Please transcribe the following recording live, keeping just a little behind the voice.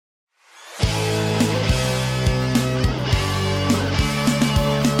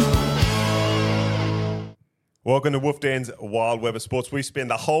Welcome to WOLFDEN's Wild Web of Sports. We spend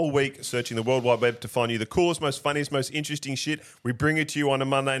the whole week searching the World Wide Web to find you the coolest, most funniest, most interesting shit. We bring it to you on a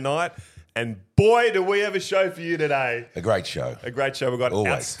Monday night. And boy, do we have a show for you today. A great show. A great show. We've got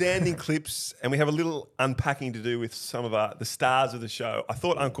Always. outstanding clips, and we have a little unpacking to do with some of the stars of the show. I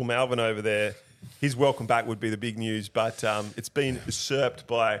thought Uncle Malvin over there, his welcome back would be the big news, but it's been usurped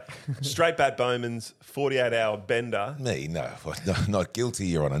by Straight Bat Bowman's 48-hour bender. Me? No, not guilty,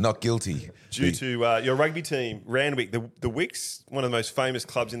 Your Honour. Not guilty. Due to your rugby team, Randwick, the Wicks, one of the most famous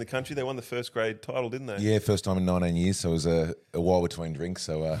clubs in the country. They won the first grade title, didn't they? Yeah, first time in 19 years, so it was a while between drinks.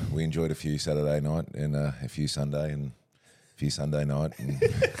 So we enjoyed a few Saturday night and a few Sunday and a few Sunday night. And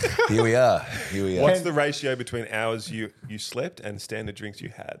here we are. What's the ratio between hours you slept and standard drinks you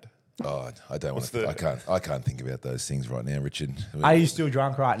had? Oh, I don't want to. I can't think about those things right now, Richard. Are you still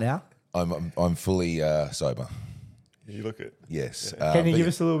drunk right now? I'm fully sober. You look it. Yes. Can you give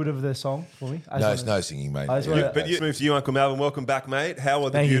us a little bit of the song for me? No singing, mate. But you move to you, Uncle Malvin. Welcome back, mate. How are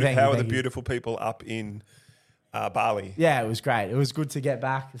the beautiful people up in Bali? Yeah, it was great. It was good to get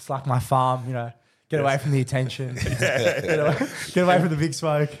back. It's like my farm, get away from the attention, get away from the big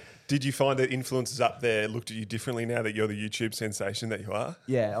smoke. Did you find that influencers up there looked at you differently now that you're the YouTube sensation that you are?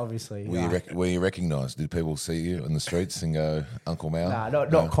 Yeah, obviously. Were you recognised? Did people see you on the streets and go, Uncle Mal? Nah,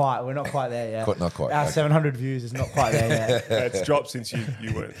 not quite. We're not quite there yet. Not quite. Our 700 views is not quite there yet. It's dropped since you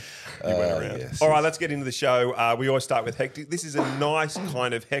went around. Yes, All right, let's get into the show. We always start with hectic. This is a nice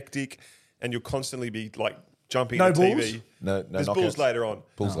kind of hectic, and you'll constantly be like jumping No the balls? TV. No There's knockouts? balls later on.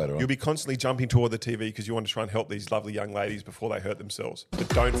 Later on. You'll be constantly jumping toward the TV because you want to try and help these lovely young ladies before they hurt themselves. But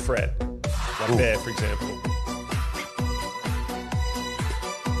don't fret. Like there, for example.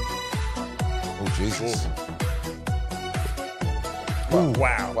 Oh, Jesus.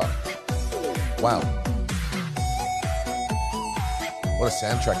 Wow. Wow. What a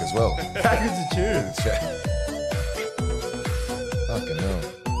soundtrack as well. How good's a tune? Fucking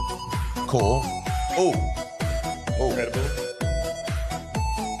hell. Core. Oh. Incredible.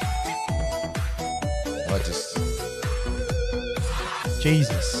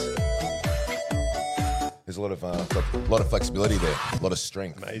 Jesus. There's a lot of flexibility there, a lot of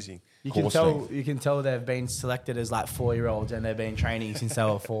strength. Amazing. You can tell they've been selected as like 4-year-olds and they've been training since they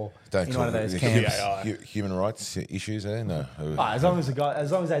were 4 in one of those camps. Human rights issues there? No. As long as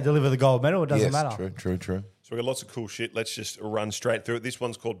they deliver the gold medal, it doesn't matter. True. So we've got lots of cool shit. Let's just run straight through it. This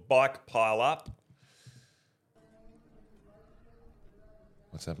one's called Bike Pile Up.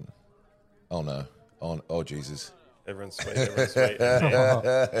 What's happening? Oh, no. Oh, Jesus. Everyone's sweet.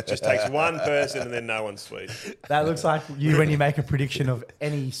 It just takes one person and then no one's sweet. That looks like you when you make a prediction of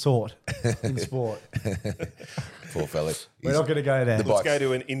any sort in sport. Poor fella. We're not going to go there. Let's go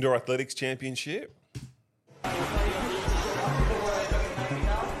to an indoor athletics championship.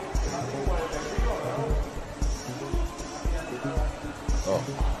 Oh,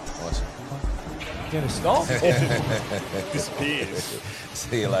 nice. Going to stop? Disappears.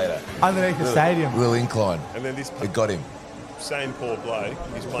 See you later. Underneath the stadium. Little incline. And then this It got him. same poor bloke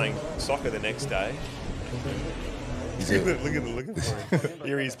is playing soccer the next day. Look at the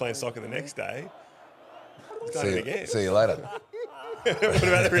Here he is playing soccer the next day. He's done it again. See you later. What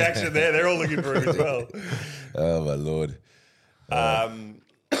about the reaction there? They're all looking for him as well. Oh, my Lord.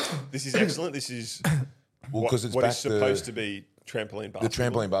 This is excellent. This is Well, because it's what back is supposed to be trampoline basketball. The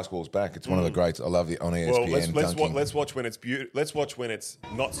trampoline basketball's back. It's one of the greats. I love it on ESPN. Well, let's watch when it's Let's watch when it's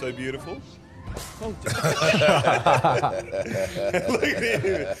not so beautiful. Look at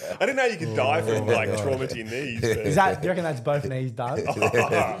him. I didn't know you could die from trauma to your knees. Do you reckon that's both knees done? Should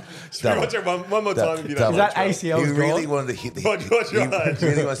we watch it one more time if you don't Is that ACL? He really wanted to hit the. He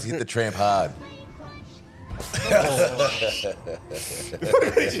really wants to hit the tramp hard.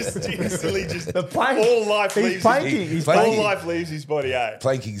 The plank. All life He's leaves. planking. All life leaves his body.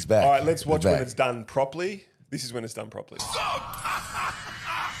 Planking's back. All right, let's watch when it's done properly. This is when it's done properly.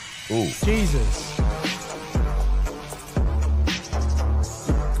 Ooh. Jesus.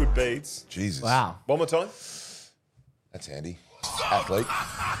 Good beats. Jesus. Wow. One more time. That's handy. Athlete.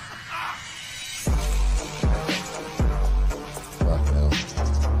 Fucking hell.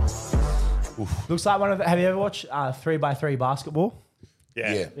 Looks like one of the, have you ever watched 3x3 basketball?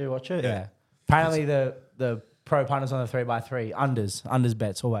 Yeah. You watch it? Yeah. Apparently the pro punters on the 3x3 unders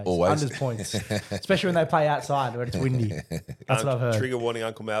bets always unders points, especially when they play outside when it's windy. That's what I've heard. Trigger warning,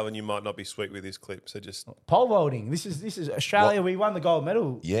 Uncle Malvin, you might not be sweet with this clip, so just Pole vaulting. This is Australia. What? We won the gold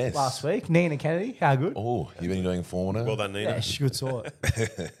medal last week. Nina Kennedy, how good? Oh, you've been doing Formula? well done, Nina. Yeah, she's good sort.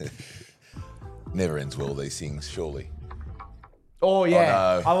 Never ends well, these things, surely. Oh, yeah.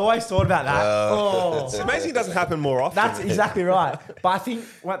 Oh, no. I've always thought about that. It's amazing it doesn't happen more often. That's exactly right. But I think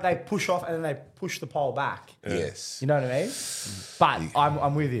when they push off and then they push the pole back. Yes. You know what I mean? But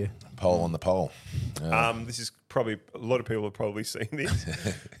I'm with you. Pole on the pole. This is probably, a lot of people have probably seen this.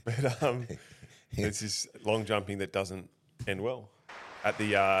 But this is long jumping that doesn't end well. At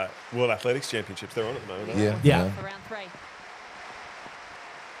the World Athletics Championships, they're on at the moment. Aren't Yeah. For round 3.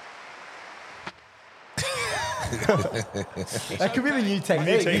 That could be the new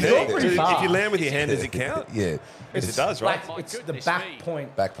technique. they? He's gone pretty If far. you land with your hand, does it count? Yeah. Yes, it does, right? Like, it's the back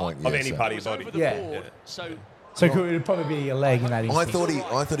point. Back point. Of yeah, any so. part of your body. Yeah. So So it would probably be a leg in that I instance. thought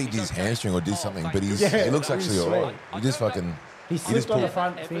he did his hamstring or did something, but he looks actually he's all right. sweet. He just fucking. He just slipped on the pulled-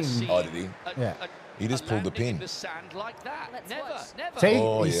 front thing. Oh, did he? Yeah. He just pulled the pin. The sand like that. Let's Never, watch. never. See?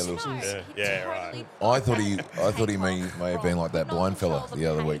 Oh yeah, He's- looks. Yeah, right. I thought he may have been like that blind fella the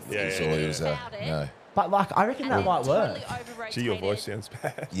other week. Yeah, So yeah, he was no. But, like, I reckon that might work. Gee, your voice sounds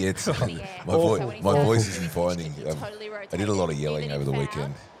bad. Yeah, it's, my Awful. voice isn't finding. I did a lot of yelling over the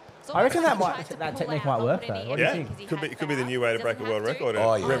weekend. I reckon that technique might work, though. What do you Yeah, think? could be the new way to break a world record.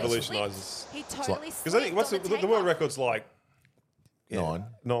 Oh, It yeah. revolutionises. He totally Because I think what's the world record's like 9.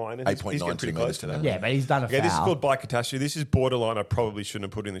 9, and he's 8.92 getting pretty close to that. Yeah, but he's done a Okay, this is foul. called by catastrophe. This is borderline. I probably shouldn't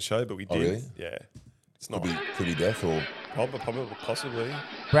have put in the show, but we did. Oh, really? Yeah, it's not Could be death or. probably possibly.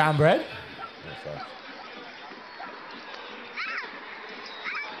 Brown bread?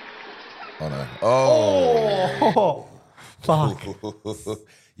 Oh no! Oh, Oh, fuck.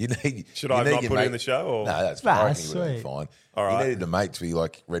 you need. Should you I need not your put it mate- in the show? Or? No, that's Nah, fine. that's sweet. Fine. All right. You needed a mate to be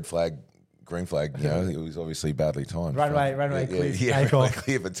like red flag, green flag. You know, it was obviously badly timed. Runway, clear for takeoff. runway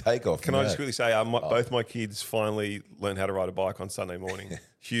clear for takeoff. Can I just quickly say, both my kids finally learned how to ride a bike on Sunday morning.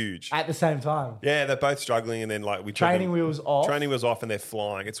 Huge. At the same time. Yeah, they're both struggling, and then like we took Training them- wheels off. Training wheels off, and they're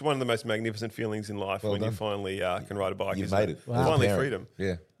flying. It's one of the most magnificent feelings in life when you done. finally can ride a bike. You've isn't made it. Wow. As a Finally parent. freedom.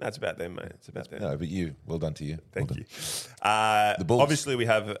 Yeah. That's about them, mate. It's about them. No, but you. Well done to you. Thank Well you. done. The Bulls. Obviously, we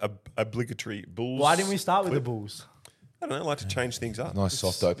have a obligatory Bulls. Why didn't we start with the clip. Bulls? I don't know. I like to change things up. Nice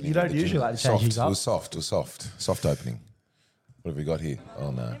soft opening. You don't at the usually gym. like to change things up. It was soft. It was soft. Soft opening. What have we got here? Oh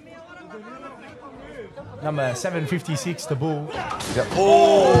no. Number 756, the Bull.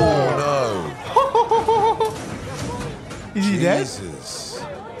 Oh Is he no! dead? Jesus.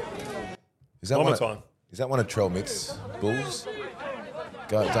 Is that One more of- time. Is that one of Trell Mitt's Bulls?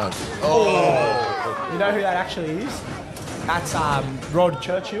 Go, don't. Oh, You know who that actually is? That's Rod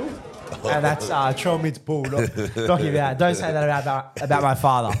Churchill. And that's Trell Bull. Knock him out. Don't say that about my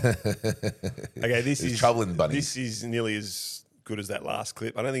father. Okay, this There's is trouble in the bunnies. This is nearly as good as that last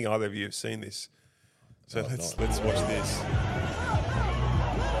clip. I don't think either of you have seen this. So let's watch this.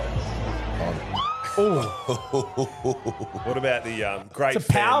 What about the great It's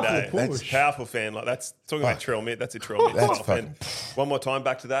a powerful fan day? push. That's a powerful fan. Like that's talking about Trell Mitt. That's a Trell Mitt. That's style fan. One more time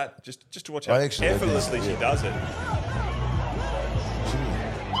back to that, just to watch how I actually like this, effortlessly she yeah. does it.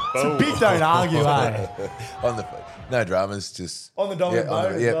 It's a Boom. big don't argue, eh? on the no dramas, just On the dominant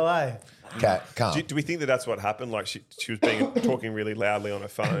bone as well, eh? Can't. Do we think that that's what happened? Like she was talking really loudly on her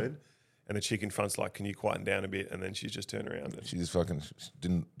phone, and the chick in front's like, "Can you quieten down a bit?" And then she's just turned around. And, She just fucking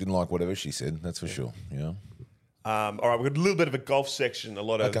didn't like whatever she said. That's for sure. You know. all right, we've got a little bit of a golf section. A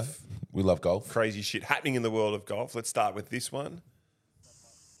lot of Okay. We love golf. crazy shit happening in the world of golf. Let's start with this one.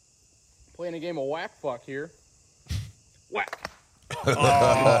 Playing a game of whack fuck here. Whack. But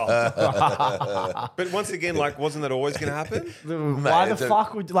once again, like, wasn't that always going to happen? Why the it's a-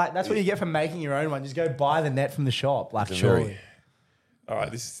 fuck would that's what you get for making your own one? Just go buy the net from the shop. Like, a surely. very- All right,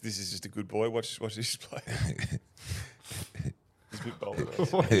 this is just a good boy. Watch this play. He's a big bowler.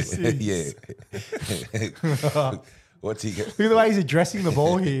 yeah. What's he get? Look at the way he's addressing the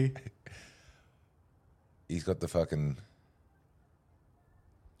ball here. He's got the fucking.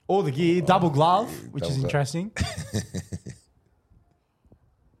 All the gear, double glove, which double is glove. interesting.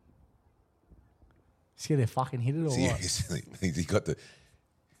 He's gonna fucking hit it or what? Seriously, he's got the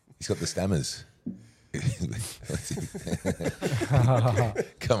stammers.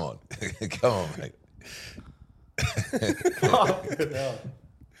 Come on, mate.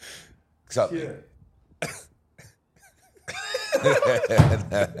 So,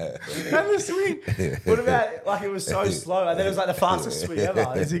 And the swing. What about like it was so slow and then it was like the fastest swing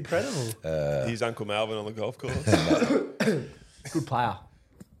ever? It's incredible. He's Uncle Malvin on the golf course. Good player.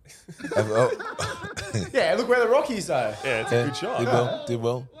 oh, Yeah, look where the Rockies though. Yeah, it's a good shot. Did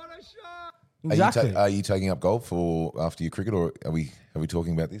well. Exactly. Are you taking up golf or after your cricket, or are we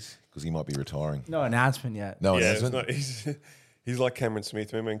talking about this? Because he might be retiring. No announcement yet. No Yeah, it's announcement. not, He's like Cameron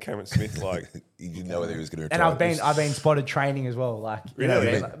Smith. Remember when Cameron Smith You didn't know whether he was going to And retire. I've been spotted training as well. Like, you know what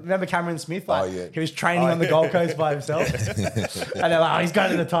I mean? Like, remember Cameron Smith? Like, Oh, yeah. he was training on the Gold Coast by himself. And they're like, oh, he's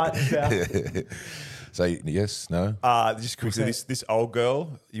going to the Titans now. So yes, no. just quickly, this old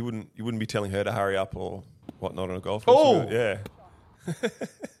girl, you wouldn't be telling her to hurry up or whatnot on a golf course. Oh! Yeah.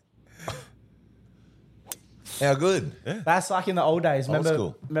 How good. That's like in the old days. Old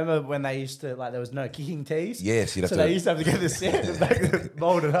school. Remember when they used to, like, there was no kicking tees? Yes, you'd have so to- they used to have to get the sand and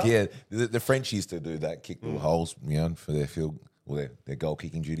mold it up. Yeah, the French used to do that, kick little holes, for their field or their goal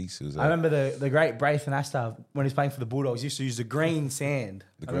kicking duties. It was, I remember the great Braithen Astor, when he was playing for the Bulldogs, used to use the green sand.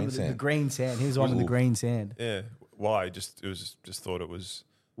 The green sand. The green sand. He was the one with the green sand. Yeah. Why? Just thought it was.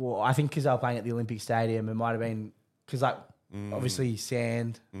 Well, I think because they were playing at the Olympic Stadium, it might have been because obviously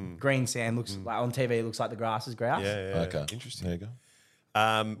sand, green sand looks like on TV. It looks like the grass is grass. Yeah. Okay. Interesting. There you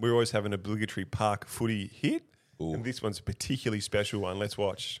go. We always have an obligatory park footy hit, Ooh. and this one's a particularly special one. Let's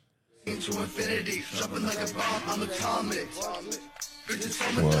watch. Into infinity, jumping like a bomb on the comet. Well,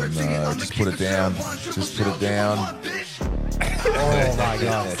 no, just put it down. Just put it down. Oh my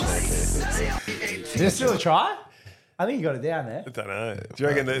god! Is there still a try? I think you got it down there. I don't know. Do you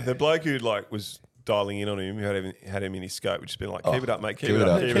reckon the bloke who was dialing in on him, who had him in his scope, would just been like, keep it up, mate, keep it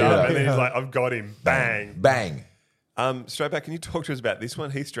up. And then he's like, I've got him. Bang. Bang. Straight back, can you talk to us about this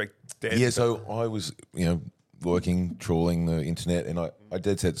one? Heath Streak dead. Yeah, so I was, working, trawling the internet, and I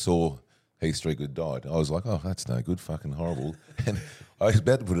dead set saw Heath Streak had died. I was like, oh, that's no good, fucking horrible. And I was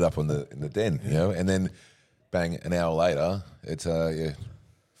about to put it up in the den, and then bang, an hour later, it's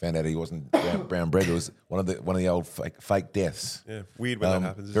found out he wasn't brown bread. It was one of the old fake deaths. Yeah, weird when that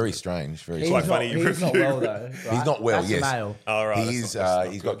happens. Very isn't it? strange. Very He's strange. quite funny. He's not well though. Right? He's not well. That's Yes, a male. Oh, right.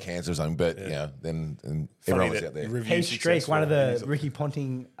 he's got cancer or something. But then Funny everyone was that out there. review Heath Streak, successful. one of the He's- Ricky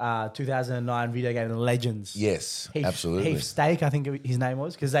Ponting 2009 video game legends. Yes, Heath, absolutely. Heath Steak, I think his name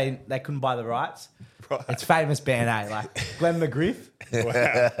was, because they couldn't buy the rights. Right. It's famous band, like Glenn McGriff. Wow.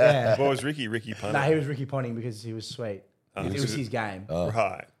 Yeah. What was Ricky? Ricky Punter. No, he was Ricky Ponting because he was sweet. It was his game.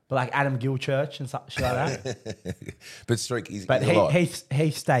 Right. But like Adam Gilchurch and shit like that. But Streak, he's But a lot.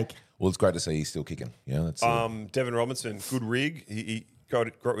 Heath Steak. Well, it's great to see he's still kicking. That's Devon Robinson, good rig. He got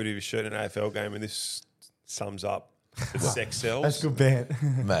rid of his shirt in an AFL game, and this sums up the sex sells. That's a good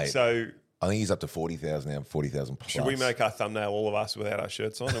band. mate. So I think he's up to 40,000 now, 40,000 plus. should we make our thumbnail all of us without our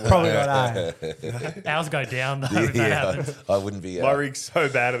shirts on? Probably not. Ours go down though if that happens. I wouldn't be. My rig's so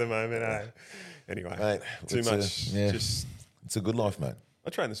bad at the moment. Anyway, Mate, too it's much. It's a good life, mate. I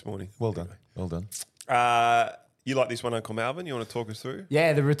trained this morning. Well done. Well done. You like this one, Uncle Malvin? You want to talk us through?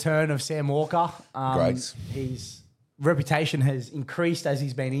 Yeah, the return of Sam Walker. Great. His reputation has increased as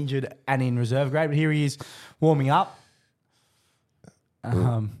he's been injured and in reserve grade, but here he is warming up,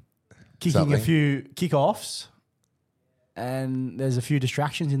 kicking Something. a few kickoffs, and there's a few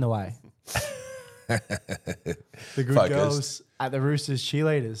distractions in the way. The good Focused. girls at the Roosters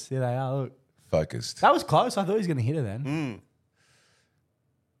cheerleaders. There they are. Look, Focused. that was close. I thought he was going to hit her then. Mm.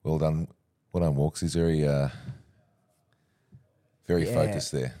 Well done. Well done, Walks. He's very Yeah.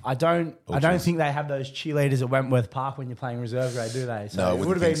 focused there. I don't Ultras. think they have those cheerleaders at Wentworth Park when you're playing reserve grade, do they? So No, I it wouldn't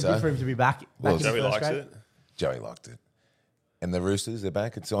would have been think good so. for him to be back Well, in Joey first likes grade. it. Joey liked it. And the Roosters, they're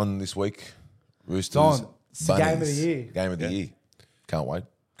back. It's on this week. Roosters. on. It's the game of the Bunnies. year. Game of the year. Can't wait.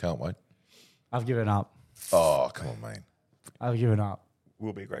 Can't wait. I've given up. Oh, come on, mate. I've given up.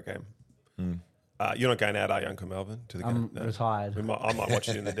 Will be a great game. You're not going out, are you, Uncle Melvin? To the I'm game? No. retired. I might watch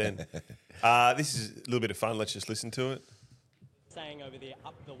it in the den. This is a little bit of fun. Let's just listen to it. Saying over there,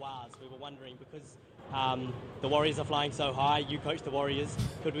 up the wires, we were wondering because the Warriors are flying so high, you coach the Warriors,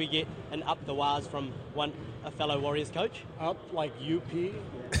 could we get an up the wires from a fellow Warriors coach? Up like UP,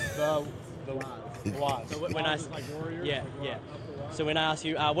 the wise. So when I, like Warriors, yeah, like yeah. up the wise. So when I ask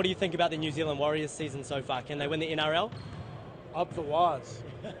you, what do you think about the New Zealand Warriors season so far? Can they win the NRL? Up the wise.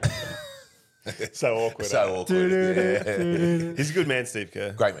 So awkward. So awkward. Yeah. He's a good man, Steve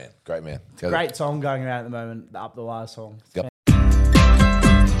Kerr. Great man. Great man. Great song going around at the moment, the Up the Wire song. Yep.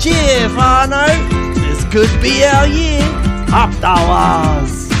 Cheers, Arno. This could be our year. Up the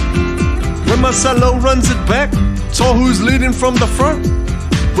wires. When Marcelo runs it back, Tohu's leading from the front.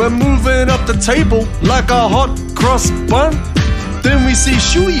 We're moving up the table like a hot cross bun. Then we see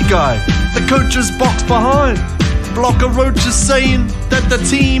Shuey Guy, the coach's box behind. Blocker Roach is saying that the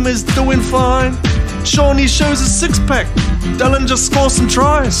team is doing fine. Shawnee shows a six-pack, Dylan just scores some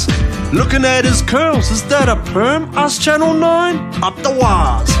tries. Looking at his curls, is that a perm? Us Channel 9? Up the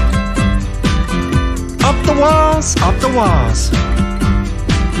wires. Up the wires, up the wires.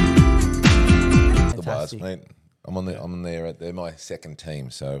 The wires, mate. I'm on there. They're my second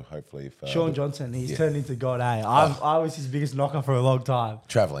team, so hopefully if Sean Johnson, he's turned into God. I was his biggest knocker for a long time.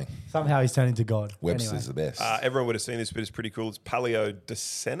 Traveling. Somehow he's turned into God. Webster's the best. Everyone would have seen this, but it's pretty cool. It's Palio de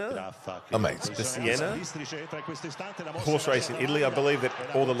Siena. Amazing. De Siena. Horse race in Italy. I believe that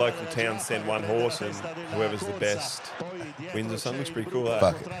all the local towns send one horse, and whoever's the best wins or something. Looks pretty cool.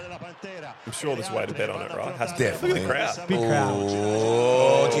 Fuck it. I'm sure there's a way to bet on it, right? Has to be. Definitely. Look at the crowd. Big crowd.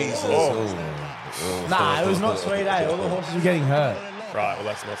 Oh, Jesus. Nah, it was not sweet, eh? All the horses were getting hurt. Right, well,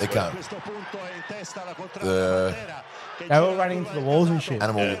 that's not They sweet. can't. They were all running into the walls and shit.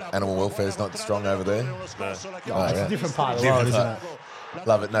 Animal welfare's not strong over there. No. It's a different part of the world, isn't it?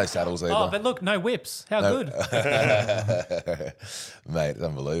 Love it. No saddles either. Oh, but look, no whips. How good. Mate, it's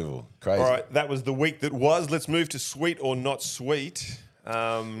unbelievable. Crazy. All right, that was the week that was. Let's move to sweet or not sweet.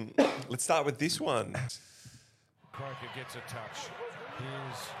 Let's start with this one. Croker gets a touch.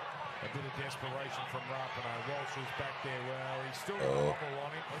 Here's a bit of desperation from Rapinoe. Walsh is back there. Well, he's still got a wobble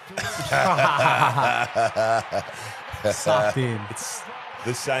on him. Sucked in. It's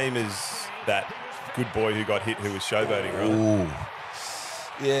the same as that good boy who got hit who was showboating, right? Ooh.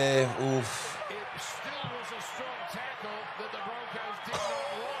 Yeah, oof. It still was a strong tackle that the Broncos did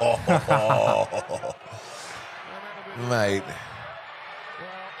not want. Mate, Well,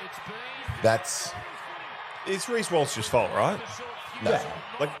 it's been that's... It's Reece Walsh's fault, right? No.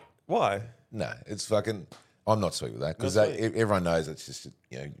 Like, why? No, it's fucking... I'm not sweet with that because Not sweet. everyone knows it's just,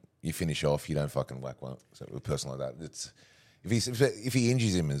 you finish off, you don't fucking whack one. So a person like that, it's... If he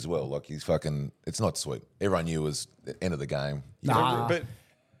injures him as well, like he's fucking... It's not sweet. Everyone knew it was the end of the game. Nah. But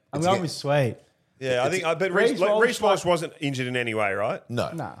I'm going with sweet. yeah, but Reece Reece Walsh Walsh wasn't injured in any way, right?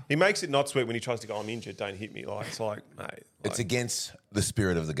 No. Nah. He makes it not sweet when he tries to go, I'm injured, don't hit me. Like, it's like, mate. It's against the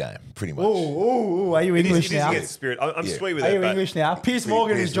spirit of the game, pretty much. Ooh, are you It English is now? against spirit. I'm Yeah. sweet with Are it. you but English now? Piers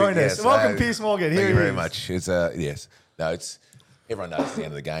Morgan has joined us. Yes, Welcome, Piers Morgan. Here Thank you he very is. much. It's yes. No, it's everyone knows it's the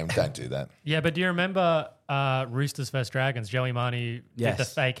end of the game. Don't do that. Yeah, but do you remember Roosters vs Dragons? Joey Marnie Yes. did the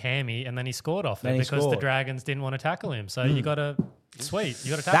fake hammy, and then he scored off Then it he because the scored. Dragons didn't want to tackle him. So you got to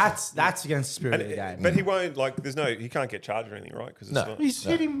tackle. That's against the spirit of the game. But he won't, like, he can't get charged or anything, right? Because No. He's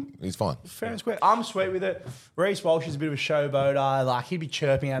hit him He's fine. fair and square. I'm sweet with it. Reece Walsh is a bit of a showboater. Like, he'd be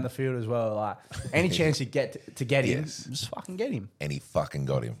chirping out in the field as well. Like, any chance you get to get him, Yes. just fucking get him. And he fucking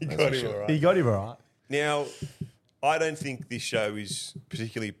got him. That's got for him, sure. all right. He got him all right. Now, I don't think this show is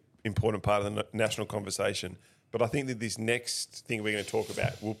particularly important part of the national conversation, but I think that this next thing we're going to talk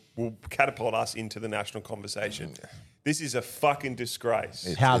about will catapult us into the national conversation. This is a fucking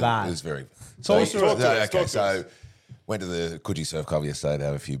disgrace. How bad? It was very... Talk to us. Okay, so went to the Coogee Surf Club yesterday to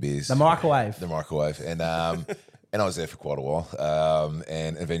have a few beers. The microwave. The microwave. And and I was there for quite a while.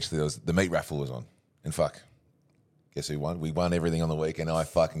 And eventually the meat raffle was on. And fuck, guess who won? We won everything on the weekend. I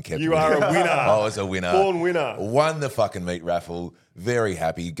fucking kept You winning. are a winner. I was a winner. Born winner. Won the fucking meat raffle. Very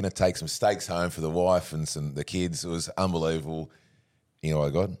happy. Going to take some steaks home for the wife and the kids. It was unbelievable. You know what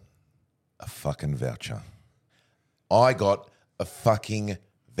I got? A fucking voucher. I got a fucking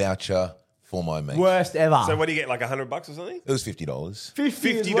voucher for my meat. Worst ever. So what do you get, like $100 or something? It was $50.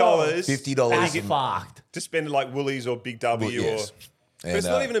 $50. $50. That's and- fucked. To spend at like Woolies or Big W Yes. or... But it's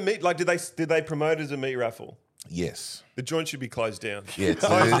not even a meat... Like, did they promote it as a meat raffle? Yes. The joint should be closed down. Yeah, so Close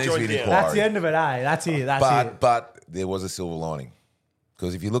there the needs to be joint an down. That's the end of it, eh? That's it. That's it. But there was a silver lining.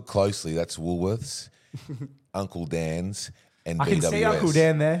 Because if you look closely, that's Woolworths, Uncle Dan's, and I BWS. can see Uncle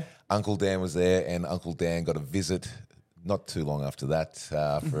Dan there. Uncle Dan was there, and Uncle Dan got a visit not too long after that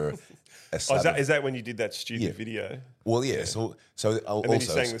for a Oh, Sabbath. is that when you did that stupid Yeah. video? Well, yeah. So also, then you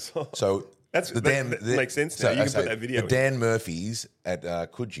sang the song. So That makes sense now. You can put that video The in. Dan Murphy's at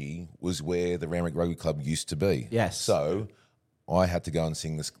Coogee was where the Randwick Rugby Club used to be. Yes. So I had to go and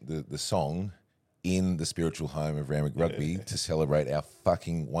sing the song in the spiritual home of Randwick Rugby to celebrate our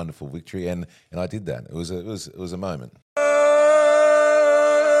fucking wonderful victory, and I did that. It was a moment.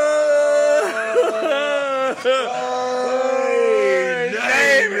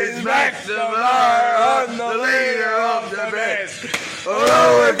 Name is Maximar, I'm the leader of the best.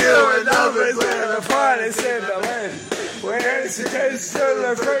 Although we're doing numbers, we're the finest in the land. We're education,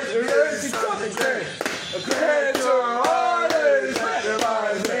 the creature, it's something great. A creator, all is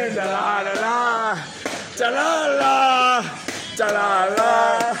maximized in the la-la-la. Ta-la-la,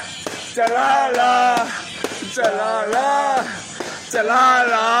 ta-la-la, ta-la-la, ta-la-la,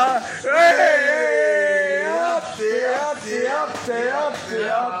 ta-la-la. Hey, up the, up the, up the, up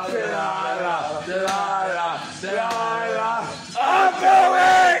the, up the, la-la, la-la, la-la, up the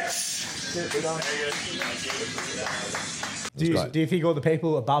Wicks! Do you think all the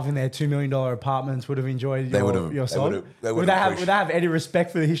people above in their $2 million apartments would have enjoyed your song? Would they have any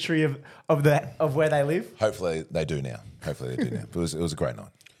respect for the history of where they live? Hopefully they do now. But it was a great night.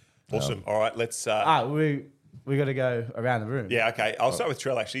 Awesome. All right, let's. We got to go around the room. Yeah, okay. I'll start with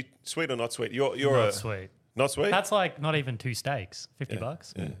Trell. Actually, sweet or not sweet? You're not sweet. Not sweet. That's like not even 2 steaks.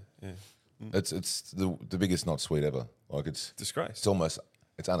 $50. Yeah. It's the biggest not sweet ever. Like it's disgrace.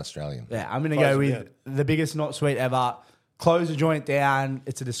 It's un-Australian. Yeah, I'm gonna go with the biggest not sweet ever. Close the joint down.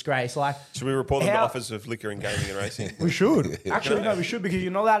 It's a disgrace. Like, should we report them to offers of liquor and gaming and racing? We should. Actually, no, we should because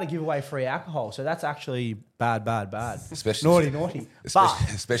you're not allowed to give away free alcohol. So that's actually bad. Especially naughty.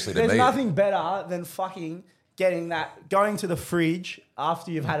 Especially to there's me. nothing better than fucking going to the fridge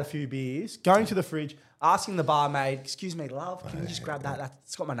after you've had a few beers, going to the fridge, asking the barmaid, "Excuse me, love, can you just grab that?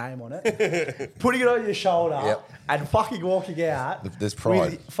 That's got my name on it." Putting it on your shoulder and fucking walking out. There's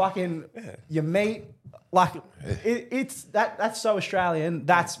pride. With fucking your meat. Like that's so Australian.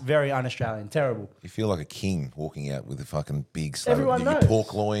 That's very un-Australian. Terrible. You feel like a king walking out with a fucking big slab Everyone your knows.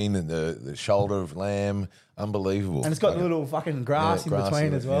 pork loin and the shoulder of lamb. Unbelievable. And it's got the little fucking grass in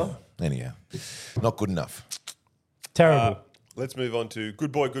between as well. Yeah. Anyhow, not good enough. Terrible. Let's move on to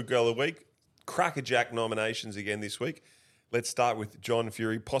Good Boy, Good Girl of the Week. Crackerjack nominations again this week. Let's start with John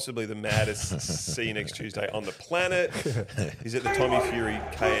Fury, possibly the maddest see you next Tuesday on the planet. He's at the Tommy Fury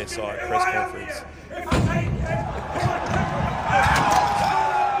KSI press conference.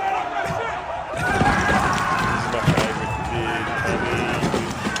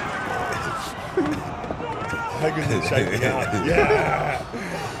 How good is it shaking out? Yeah!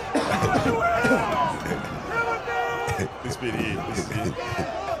 This bit here. This is it.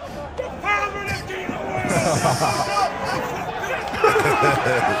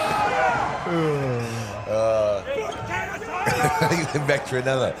 Back to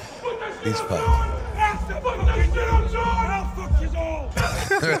another. He's fucked.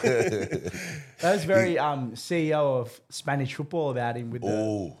 That was very CEO of Spanish football about him with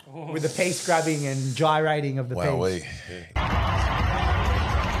the piece grabbing and gyrating of the piece.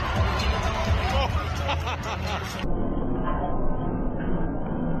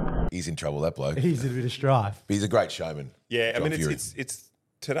 He's in trouble, that bloke. He's in a bit of strife. But he's a great showman. Yeah, John I mean, Fury. it's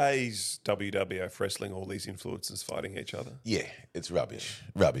today's WWF wrestling, all these influencers fighting each other. Yeah, it's rubbish,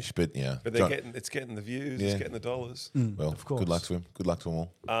 but yeah. But it's getting the views, it's getting the dollars. Well, of course. Good luck to him. Good luck to them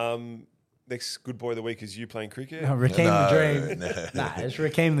all. Next good boy of the week is you playing cricket. No, Rakeem the Dream. Nah, it's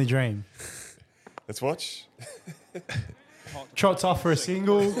Rakeem the Dream. Let's watch. Trots off for a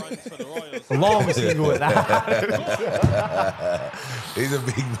single. A long single at that. He's a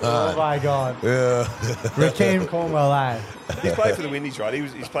big man. Oh my God. Yeah. Rakeem Cornwell. He's played for the Windies, right?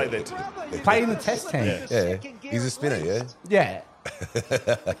 He's played there too. Played in the test team. Yeah. He's a spinner, yeah? Yeah.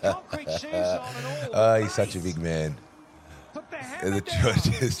 Oh, he's such a big man. The trot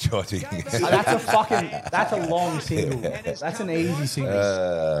is trotting. That's a long single. That's an easy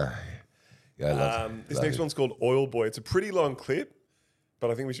single. This next one's called Oil Boy. It's a pretty long clip, but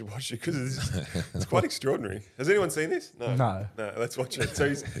I think we should watch it because it's quite extraordinary. Has anyone seen this? No. Let's watch it.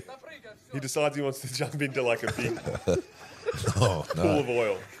 So he decides he wants to jump into like a big pool of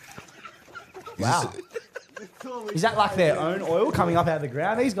oil. Wow. Is that like their own oil coming up out of the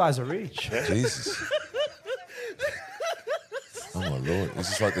ground? These guys are rich. Yeah. Jesus. Oh my Lord. Is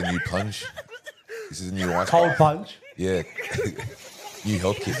this like the new plunge? This is a new ice Cold plunge? Yeah. New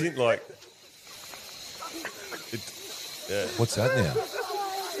health kit. Isn't like... Yeah. What's that now?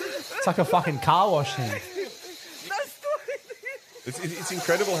 It's like a fucking car wash thing. It's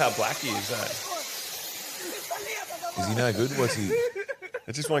incredible how black he is, Is he no good? What's he?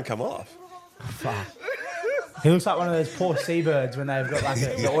 It just won't come off. Fuck. He looks like one of those poor seabirds when they've got like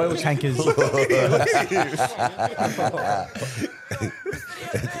the oil tankers.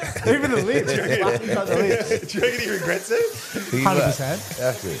 Even the lips. Do you reckon he regrets it? 100%.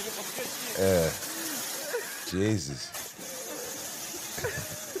 After. Jesus.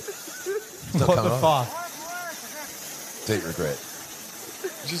 What the fuck? Deep regret.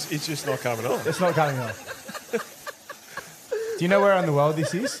 It's just not coming off. It's not coming off. Do you know where in the world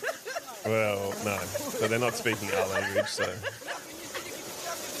this is? Well, no. But they're not speaking our language, so...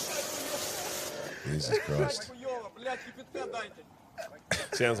 Jesus Christ.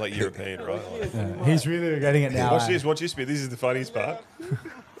 Sounds like European, right? Yeah, he's really regretting it now. Watch this bit. This is the funniest part.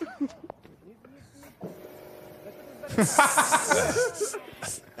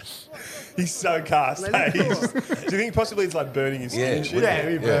 He's so cast. Hey? Do you think possibly it's like burning his skin? Yeah,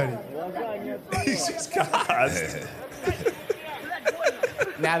 he's burning. He's just cast.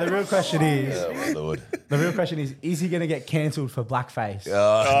 Now the real question is, Oh my Lord. The real question is he going to get cancelled for blackface?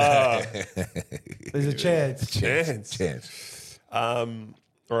 There's a chance. All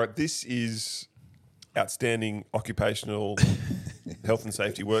right, this is outstanding occupational health and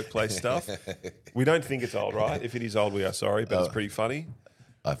safety workplace stuff. We don't think it's old, right? If it is old, we are sorry, but it's pretty funny.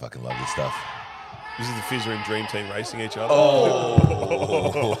 I fucking love this stuff. This is the Fizzer and Dream Team racing each other.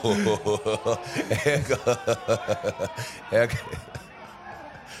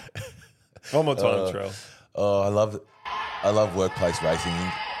 One more time, Trell. I love workplace racing.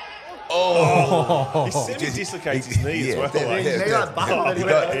 He semi-dislocates his knee as well.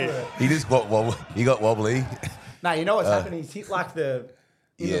 He just got wobbly. He got wobbly. No, you know what's happened? He's hit like the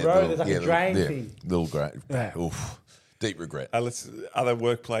road. There's like a drain thing. Little drain. Yeah. Oof. Deep regret. Other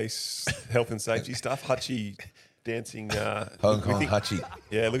workplace health and safety stuff. Hutchie dancing. Hong Kong Hutchie.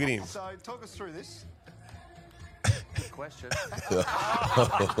 Yeah, look at him. So talk us through this. Good question. There we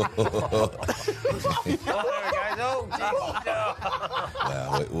go.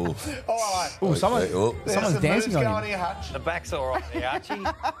 Oh, someone's dancing on him. Here, Hutch. The back's all right there, Archie.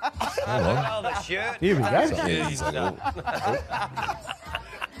 Hold the shirt. Here we go. Oh, there it is.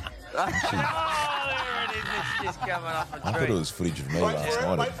 It's just coming off a tree. I thought it was footage of me last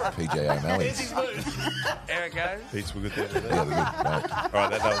night at PJ O'Malley's. There it goes. Beats were good there. Yeah, they're good. Right. All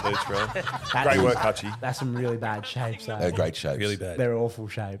right, that'll do, Trell. Great work, Hutchie. That's some really bad shapes. They're great shapes. Really bad. They're awful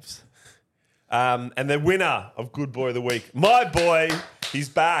shapes. And the winner of Good Boy of the Week, my boy, he's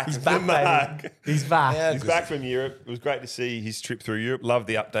back. He's back, baby. He's back. Yeah, he's back from Europe. It was great to see his trip through Europe. Love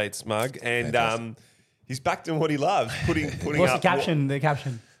the updates, Mug. And he's back doing what he loves, putting What's up... the caption? The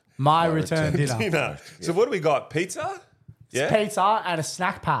caption. My return dinner. Yeah. So what do we got? Pizza? It's pizza and a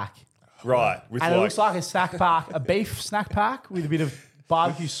snack pack. Right. And it looks like a snack pack, a beef snack pack with a bit of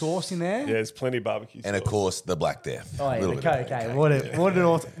barbecue sauce in there. Yeah, there's plenty of barbecue sauce. And of course, the Black Death. Oh, yeah, the Coke.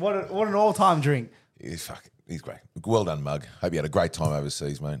 What an all-time drink. He's great. Well done, Mug. Hope you had a great time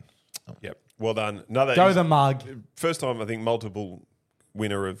overseas, mate. Yep. Well done. Go the Mug. First time, I think, multiple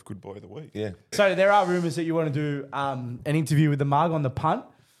winner of Good Boy of the Week. Yeah. So there are rumours that you want to do an interview with the Mug on the punt.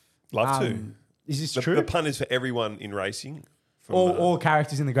 Love to. Is this true? The punt is for everyone in racing. All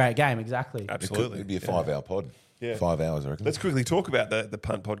characters in the great game, exactly. Absolutely. It'd be a 5-hour pod. Yeah. 5 hours, I reckon. Let's quickly talk about the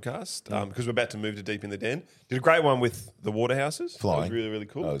punt podcast because we're about to move to Deep in the Den. Did a great one with the Waterhouses. Flying. That was really, really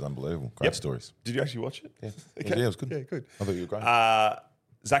cool. That was unbelievable. Great stories. Did you actually watch it? Yeah. Okay. Yeah, it was good. Yeah, good. I thought you were great.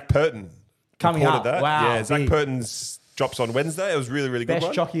 Zach Purton. Coming up. That. Wow. Yeah, Zach big. Purton's drops on Wednesday. It was really, really good Best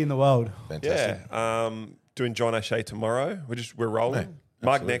one. jockey in the world. Fantastic. Yeah. Doing John O'Shea tomorrow. We're rolling.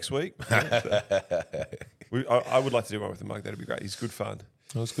 Mug next week. I would like to do one with the Mug. That'd be great. He's good fun.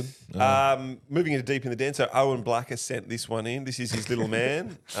 That was good. Moving into Deep in the Den. So Owen Blacker sent this one in. This is his little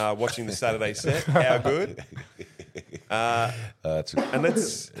man watching the Saturday set. How good? And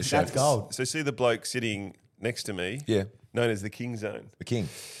That's gold. So see the bloke sitting next to me. Yeah. Known as the King Zone. The King.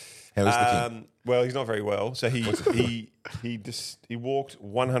 How is the King? Well, he's not very well. So he walked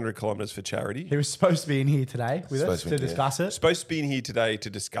 100 kilometres for charity. He was supposed to be in here today with us to discuss it. Supposed to be in here today to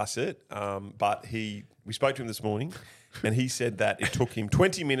discuss it, but we spoke to him this morning, and he said that it took him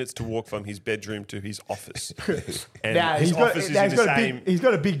 20 minutes to walk from his bedroom to his office. And Now, his office is in the same. He's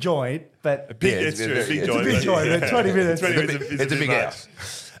got a big joint, but It's true, it's a big joint. 20 minutes. It's a big house.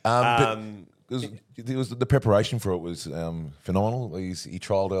 The preparation for it was phenomenal. He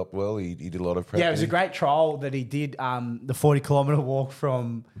trialled up well. He did a lot of prep. Yeah, it was a great trial that he did. The 40-kilometre walk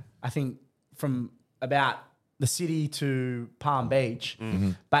from about the city to Palm Beach,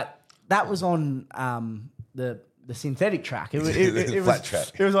 but that was on the synthetic track. It was flat track.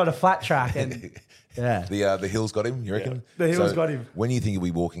 It was on a flat track, and yeah, the hills got him. You reckon? The hills got him. When do you think he'll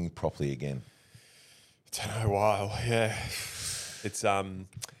be walking properly again? I don't know, a while. Yeah, it's trouble.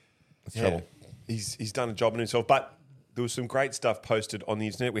 He's done a job on himself, but there was some great stuff posted on the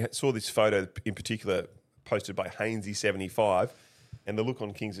internet. We saw this photo in particular posted by Hainsey75, and the look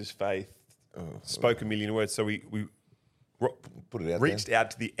on Kings' face spoke a million words. So we put it out reached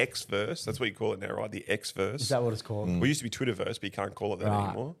out to the X-verse. That's what you call it now, right? The X-verse. Is that what it's called? We used to be Twitterverse, but you can't call it that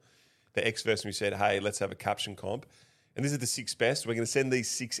anymore. The X-verse, and we said, hey, let's have a caption comp. And this is the 6 best. We're going to send these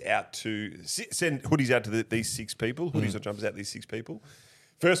 6 out send hoodies out to these 6 people. Hoodies or jumpers out to these 6 people.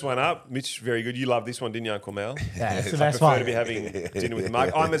 First one up, Mitch, very good. You loved this one, didn't you, Uncle Mel? Yeah, it's the I best prefer one. to be having dinner with the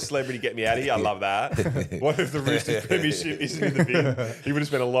Mug. I'm a celebrity, get me out of here. I love that. What if the Roosters premiership isn't in the bin? He would have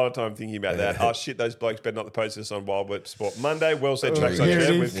spent a lot of time thinking about that. Oh, shit, those blokes better not to post this on Wild Web Sport Monday. Well said, Tracks on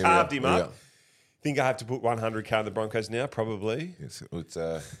Trev. We've carved him up. Think I have to put 100K on the Broncos now? Probably. It's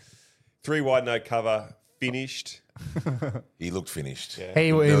 3 wide, no cover. finished. He looked finished. Yeah.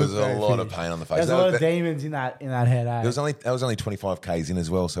 He there was looked a very lot of finished. pain on the face. There's a lot of demons in that head. Eh? That was only 25 Ks in as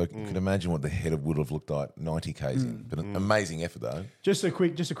well, so you can imagine what the head would have looked like 90 Ks in. But an amazing effort though. Just a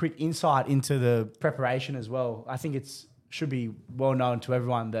quick insight into the preparation as well. I think should be well known to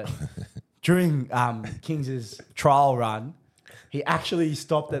everyone that during Kings's trial run, he actually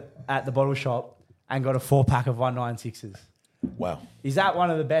stopped at the bottle shop and got a 4-pack of 196s. Wow. Is that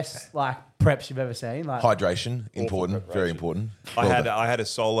one of the best preps you've ever seen? Hydration, important, very important. I had a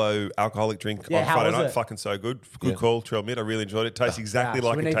solo alcoholic drink on how Friday was night. it? Fucking so good. Good call, True admit. I really enjoyed it. Tastes exactly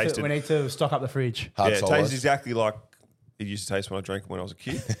like it tasted. We need to stock up the fridge. Hard it solos. tastes exactly like it used to taste when I drank it when I was a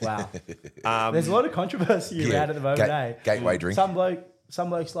kid. Wow. There's a lot of controversy around at the moment, eh? Gateway drink. Some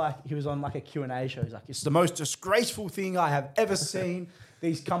bloke's he was on a Q&A show. He's like, it's the most disgraceful thing I have ever seen.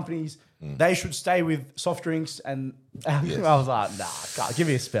 These companies, they should stay with soft drinks. And I was like, nah, God, give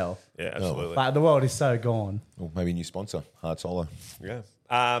me a spell. Yeah, absolutely. But the world is so gone. Well, maybe a new sponsor, Hard Solo. Yeah.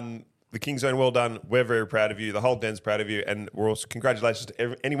 The King's Zone, well done. We're very proud of you. The whole den's proud of you. And we're also congratulations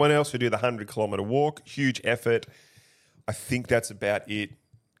to anyone else who do the 100-kilometre walk. Huge effort. I think that's about it.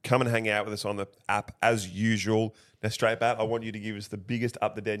 Come and hang out with us on the app as usual. Now, Straight Bat, I want you to give us the biggest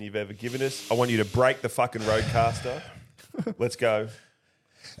up the den you've ever given us. I want you to break the fucking roadcaster. Let's go.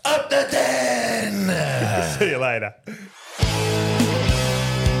 Up the den! See you later.